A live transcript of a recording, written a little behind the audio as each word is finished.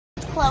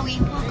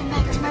Chloe, welcome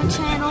back to my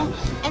channel,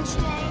 and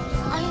today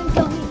I am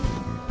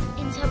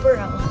going into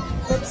burrow.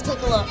 Let's take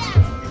a look.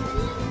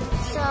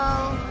 So,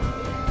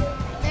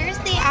 there's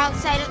the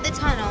outside of the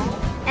tunnel,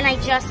 and I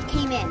just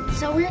came in.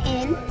 So we're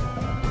in.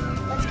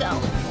 Let's go.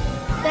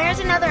 There's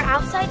another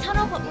outside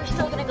tunnel, but we're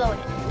still gonna go in.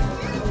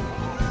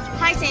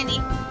 Hi, Sandy.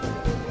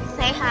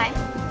 Say hi.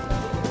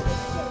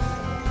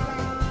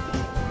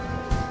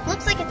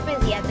 Looks like it's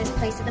busy at this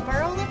place of the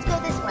burrow. Let's go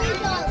this way.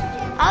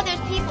 Oh,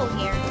 there's people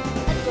here.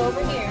 Let's go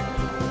over here.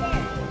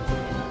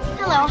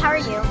 Hello, how are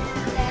you?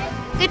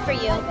 Good for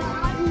you.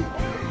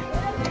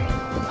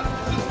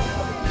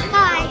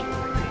 Hi.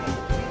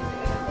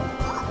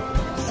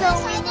 So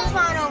we move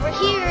on over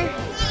here.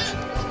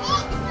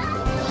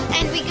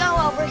 And we go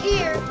over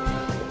here.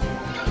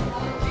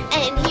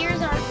 And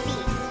here's our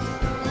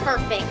feast.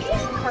 Perfect.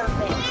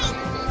 Perfect.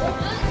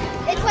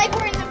 It's like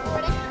we're in the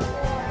British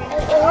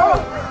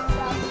War.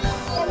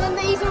 And then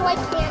these are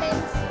like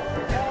cannons.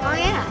 Oh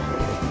yeah.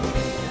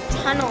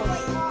 Tunnels.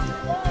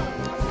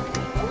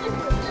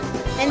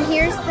 And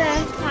here's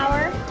the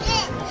tower.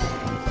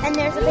 And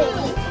there's a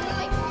baby.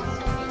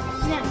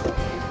 No.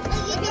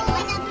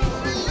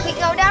 We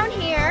go down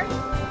here.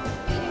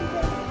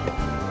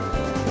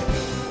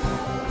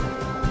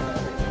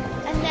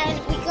 And then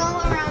we go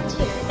around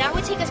here. That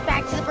would take us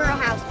back to the burrow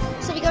house.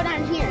 So we go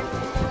down here.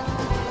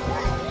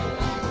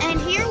 And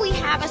here we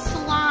have a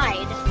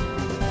slide.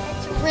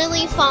 It's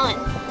really fun.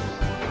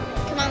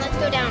 Come on, let's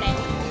go down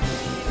it.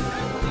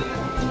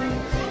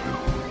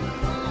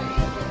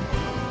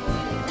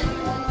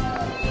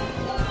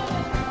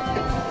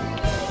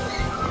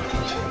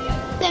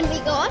 Then we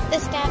go up the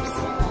steps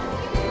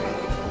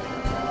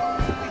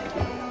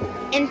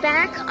and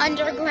back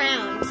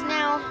underground.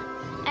 Now,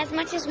 as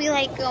much as we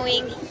like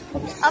going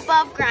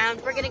above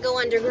ground, we're gonna go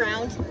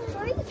underground.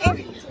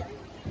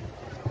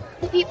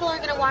 The people are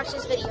gonna watch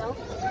this video.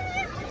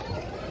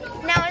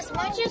 Now, as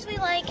much as we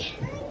like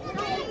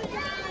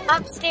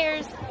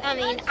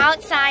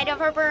outside of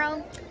our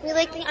burrow, we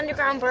like the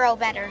underground burrow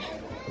better.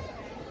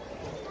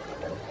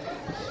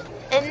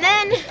 And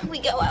then we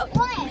go out.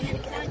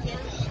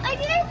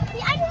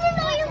 I didn't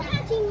know you were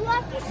catching. You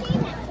have to see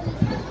that.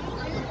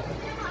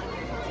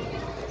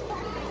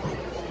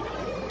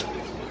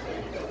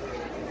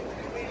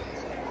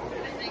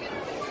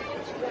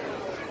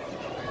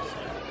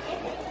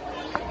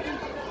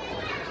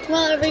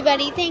 Well,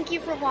 everybody, thank you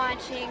for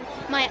watching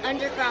my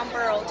underground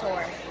burrow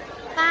tour.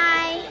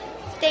 Bye.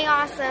 Stay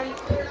awesome.